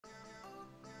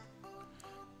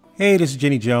Hey, this is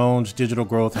Jenny Jones, Digital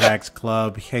Growth Hacks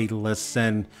Club. Hey,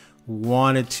 listen,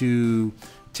 wanted to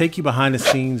take you behind the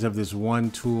scenes of this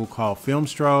one tool called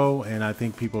Filmstro, and I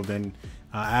think people have been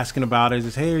asking about it.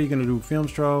 Is, hey, are you going to do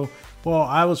Filmstro? Well,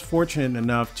 I was fortunate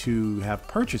enough to have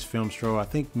purchased Filmstro, I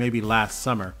think maybe last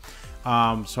summer.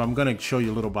 So I'm going to show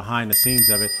you a little behind the scenes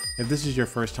of it. If this is your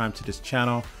first time to this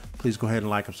channel, please go ahead and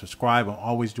like and subscribe. I'm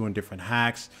always doing different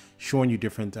hacks, showing you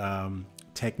different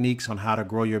techniques on how to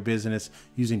grow your business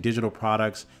using digital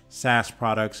products, SaaS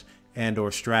products, and or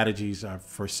strategies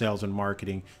for sales and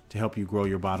marketing to help you grow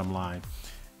your bottom line.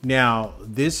 Now,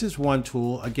 this is one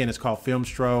tool. Again, it's called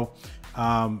Filmstro.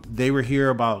 They were here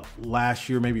about last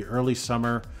year, maybe early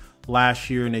summer last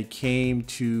year, and they came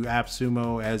to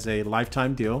AppSumo as a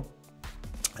lifetime deal,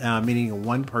 meaning a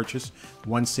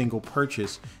one single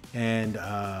purchase, and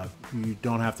you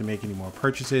don't have to make any more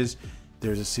purchases.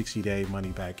 There's a 60-day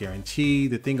money-back guarantee.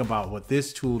 The thing about what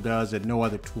this tool does that no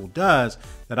other tool does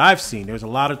that I've seen, there's a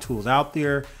lot of tools out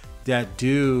there that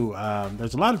do,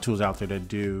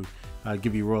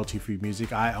 give you royalty-free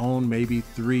music. I own maybe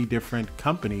 3 different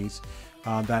companies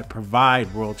that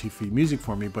provide royalty-free music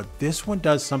for me, but this one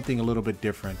does something a little bit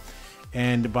different.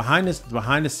 And behind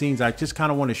the scenes, I just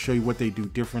kind of want to show you what they do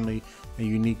differently and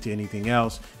unique to anything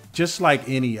else. Just like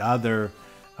any other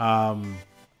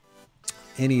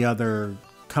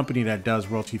company that does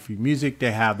royalty-free music,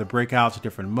 they have the breakouts,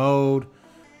 different mode,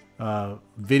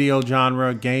 video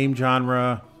genre, game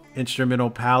genre, instrumental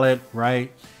palette,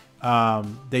 right?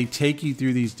 They take you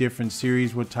through these different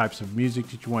series, what types of music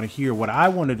that you want to hear. What I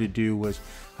wanted to do was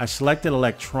I selected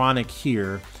electronic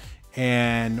here,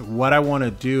 and what I want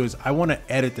to do is I want to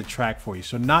edit the track for you.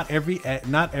 So not every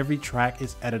track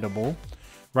is editable,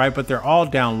 right? But they're all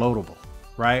downloadable,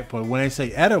 right? But when I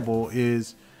say editable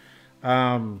is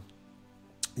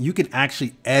you can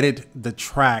actually edit the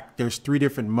track. There's 3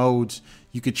 different modes.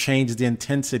 You could change the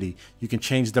intensity. You can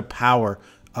change the power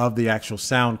of the actual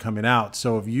sound coming out.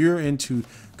 So if you're into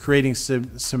creating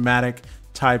cinematic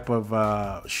type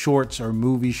of shorts or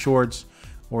movie shorts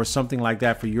or something like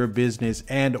that for your business,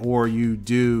 and or you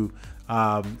do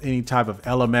any type of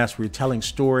LMS where you're telling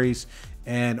stories,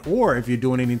 and or if you're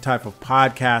doing any type of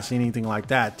podcast, anything like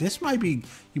that, this might be,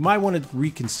 you might want to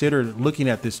reconsider looking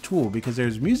at this tool, because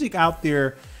there's music out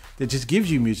there that just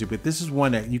gives you music, but this is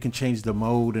one that you can change the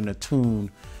mode and the tune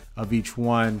of each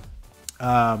one.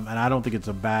 And I don't think it's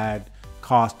a bad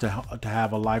cost to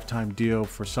have a lifetime deal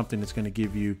for something that's going to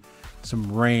give you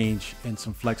some range and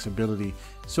some flexibility.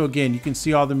 So again, you can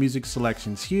see all the music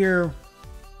selections here.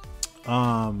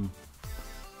 Got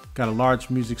a large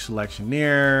music selection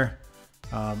there.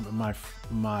 I'm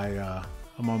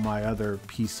on my other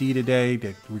PC today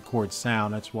that records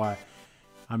sound. That's why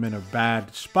I'm in a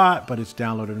bad spot, but it's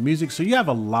downloaded the music. So you have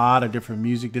a lot of different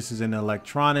music. This is in the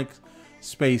electronic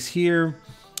space here.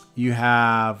 You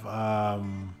have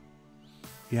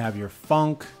your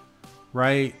funk,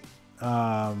 right?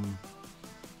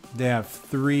 They have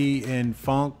 3 in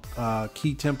funk,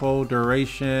 key, tempo,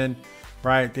 duration,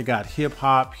 right? They got hip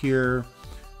hop here.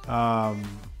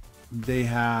 They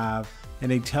have, and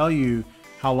they tell you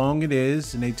how long it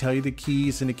is, and they tell you the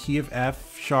keys in the key of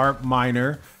F sharp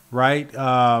minor, right?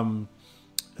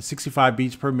 65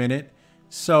 beats per minute.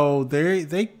 So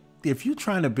if you're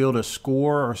trying to build a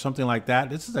score or something like that,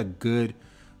 this is a good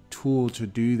tool to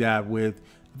do that with.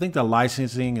 I think the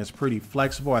licensing is pretty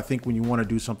flexible. I think when you want to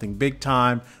do something big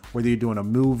time, whether you're doing a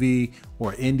movie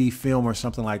or indie film or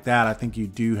something like that, I think you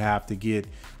do have to get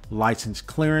license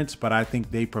clearance, but I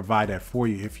think they provide that for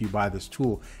you if you buy this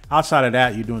tool. Outside of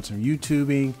that, you're doing some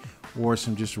YouTubing or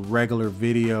some just regular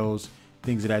videos,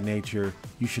 things of that nature,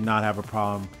 you should not have a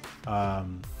problem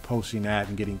posting that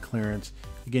and getting clearance.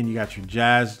 Again, you got your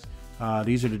jazz.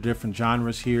 These are the different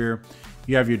genres here.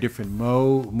 You have your different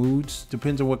moods.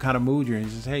 Depends on what kind of mood you're in. You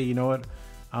just, hey, you know what?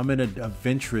 I'm in an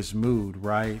adventurous mood,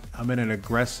 right? I'm in an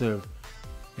aggressive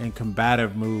and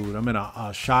combative mood. I'm in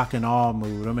a shock and awe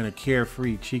mood. I'm in a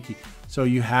carefree, cheeky. So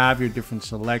you have your different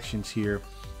selections here.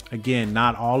 Again,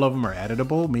 not all of them are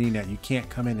editable, meaning that you can't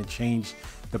come in and change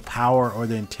the power or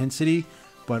the intensity,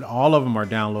 but all of them are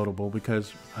downloadable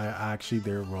because actually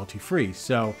they're royalty free.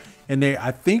 So, and I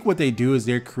think what they do is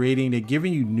they're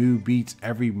giving you new beats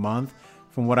every month,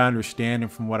 from what I understand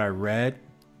and from what I read.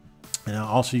 And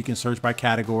also you can search by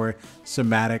category: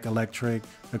 somatic, electric,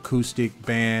 acoustic,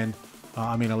 band,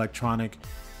 electronic.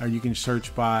 Or you can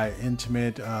search by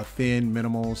intimate, thin,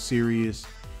 minimal, serious,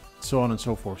 so on and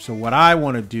so forth. So what I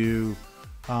want to do,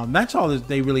 that's all that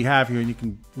they really have here. And you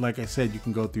can, like I said, you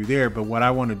can go through there. But what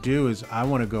I want to do is I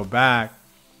want to go back,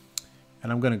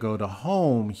 and I'm going to go to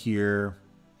home here.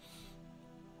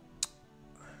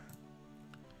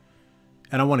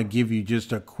 And I want to give you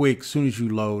just a quick, as soon as you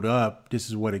load up, this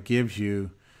is what it gives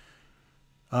you.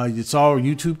 It's all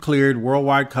YouTube cleared,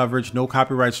 worldwide coverage, no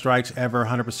copyright strikes ever,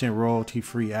 100% royalty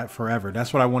free at forever.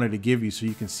 That's what I wanted to give you so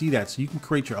you can see that. So you can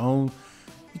create your own,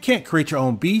 you can't create your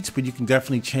own beats, but you can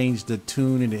definitely change the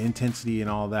tune and the intensity and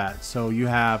all that. So you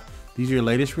have, these are your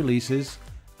latest releases.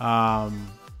 And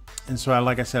so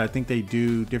like I said, I think they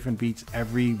do different beats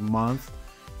every month.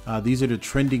 These are the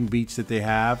trending beats that they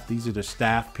have. These are the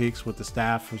staff picks, what the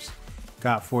staff has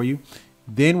got for you.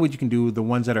 Then what you can do, the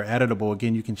ones that are editable,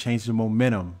 again, you can change the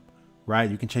momentum, right?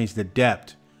 You can change the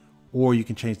depth, or you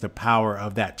can change the power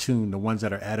of that tune, the ones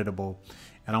that are editable.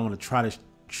 And I want to try to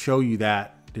show you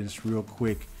that just real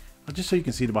quick, just so you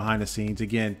can see the behind the scenes.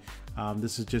 Again,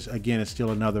 this is just, again, it's still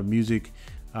another music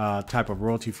type of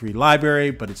royalty-free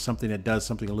library, but it's something that does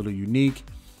something a little unique.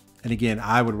 And again,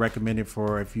 I would recommend it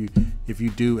for if you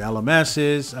do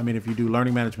LMSs, I mean, if you do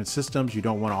learning management systems, you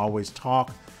don't want to always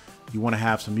talk. You want to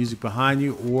have some music behind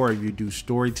you, or if you do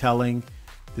storytelling,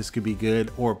 this could be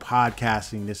good, or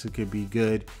podcasting, this could be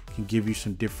good. It can give you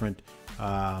some different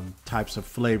types of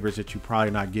flavors that you're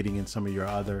probably not getting in some of your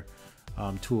other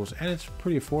tools. And it's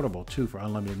pretty affordable too for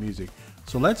unlimited music.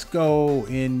 So let's go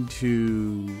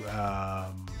into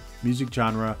music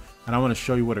genre, and I want to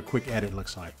show you what a quick edit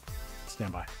looks like.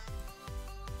 Stand by.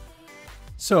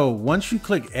 So once you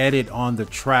click edit on the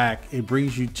track, it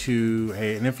brings you to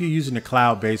and if you're using the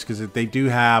cloud-based, because they do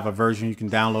have a version you can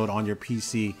download on your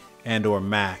PC and or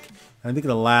Mac. And I think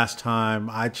the last time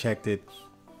I checked it,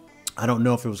 I don't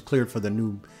know if it was cleared for the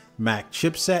new Mac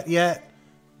chipset yet,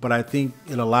 but I think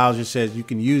it allows you, says you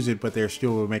can use it, but they're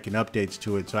still making updates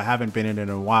to it. So I haven't been in it in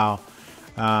a while,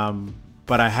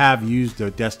 but I have used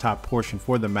the desktop portion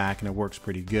for the Mac and it works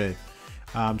pretty good.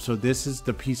 So this is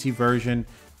the PC version,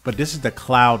 but this is the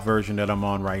cloud version that I'm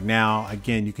on right now.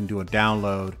 Again, you can do a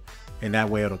download, and that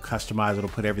way it'll customize, it'll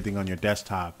put everything on your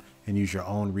desktop and use your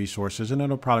own resources, and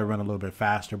it'll probably run a little bit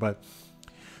faster. But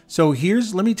so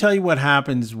let me tell you what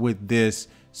happens with this.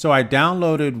 So I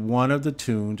downloaded one of the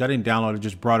tunes. I didn't download it,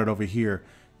 just brought it over here.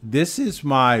 This is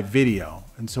my video.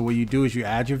 And so what you do is you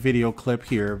add your video clip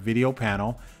here, video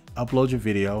panel, upload your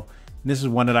video. And this is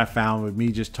one that I found with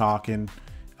me just talking.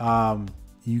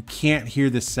 You can't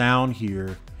hear the sound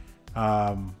here.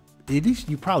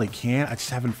 You probably can. I just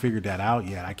haven't figured that out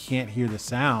yet. I can't hear the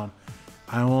sound.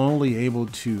 I'm only able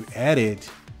to edit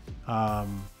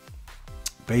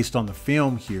based on the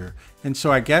film here. And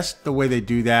so I guess the way they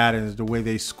do that is the way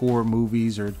they score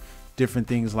movies or different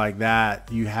things like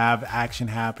that. You have action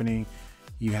happening,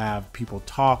 you have people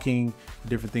talking,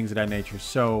 different things of that nature.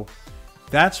 So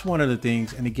that's one of the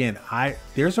things. And again,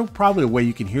 there's probably a way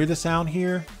you can hear the sound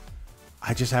here.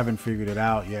 I just haven't figured it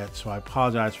out yet, so I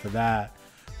apologize for that.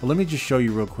 But let me just show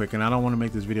you real quick, and I don't want to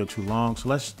make this video too long. So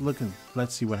let's look and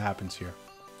let's see what happens here.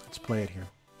 Let's play it here.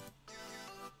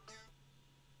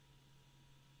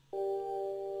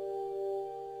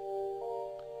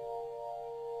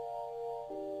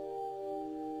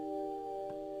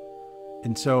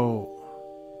 And so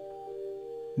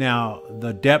now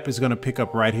the depth is going to pick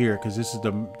up right here because this is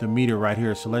the meter right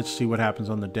here. So let's see what happens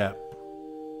on the depth.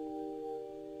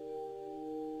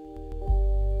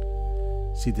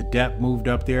 See the depth moved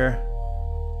up there.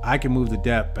 I can move the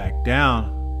depth back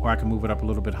down, or I can move it up a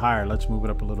little bit higher. Let's move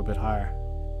it up a little bit higher.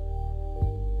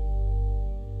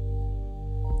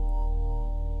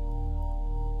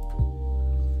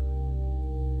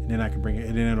 And then I can bring it,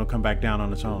 and then it'll come back down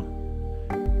on its own.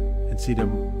 And see the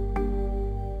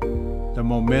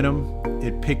momentum,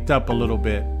 it picked up a little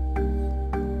bit,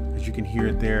 as you can hear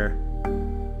it there.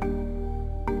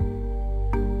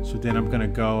 So then I'm gonna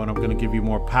go and I'm gonna give you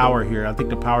more power here. I think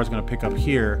the power is gonna pick up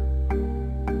here,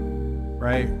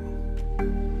 right?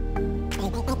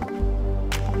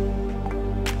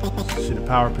 See the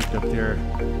power picked up there,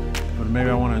 but maybe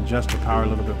I wanna adjust the power a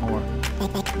little bit more.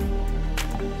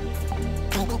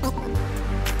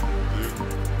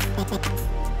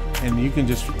 And you can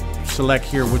just select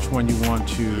here which one you want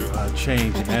to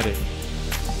change and edit.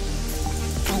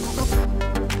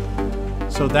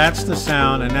 So that's the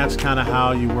sound, and that's kind of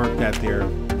how you work that there.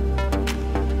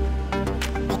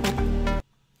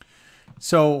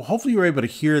 So hopefully you're able to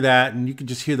hear that, and you can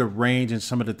just hear the range and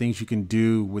some of the things you can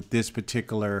do with this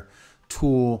particular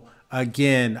tool.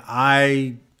 Again,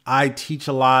 I teach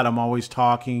a lot. I'm always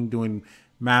talking, doing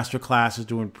master classes,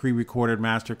 doing pre-recorded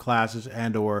master classes,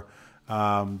 and or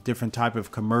different type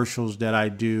of commercials that I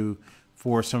do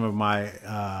for some of my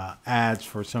ads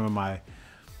for some of my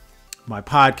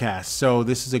podcasts. So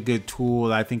this is a good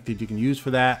tool I think that you can use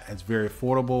for that. It's very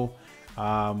affordable.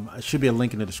 It should be a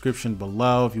link in the description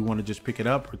below if you want to just pick it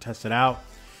up or test it out.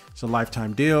 It's a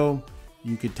lifetime deal.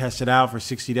 You can test it out for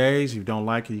 60 days. If you don't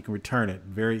like it, you can return it.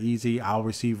 Very easy. I'll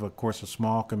receive, of course, a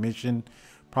small commission,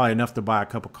 probably enough to buy a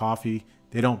cup of coffee.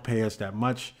 They don't pay us that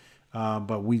much,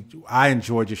 but I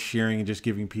enjoy just sharing and just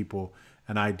giving people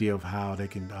an idea of how they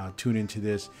can tune into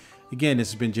this. Again,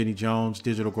 this has been Jenny Jones,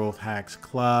 Digital Growth Hacks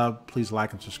Club. Please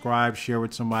like and subscribe, share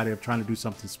with somebody. I'm trying to do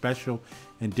something special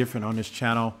and different on this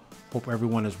channel. Hope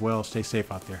everyone is well. Stay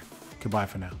safe out there. Goodbye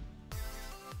for now.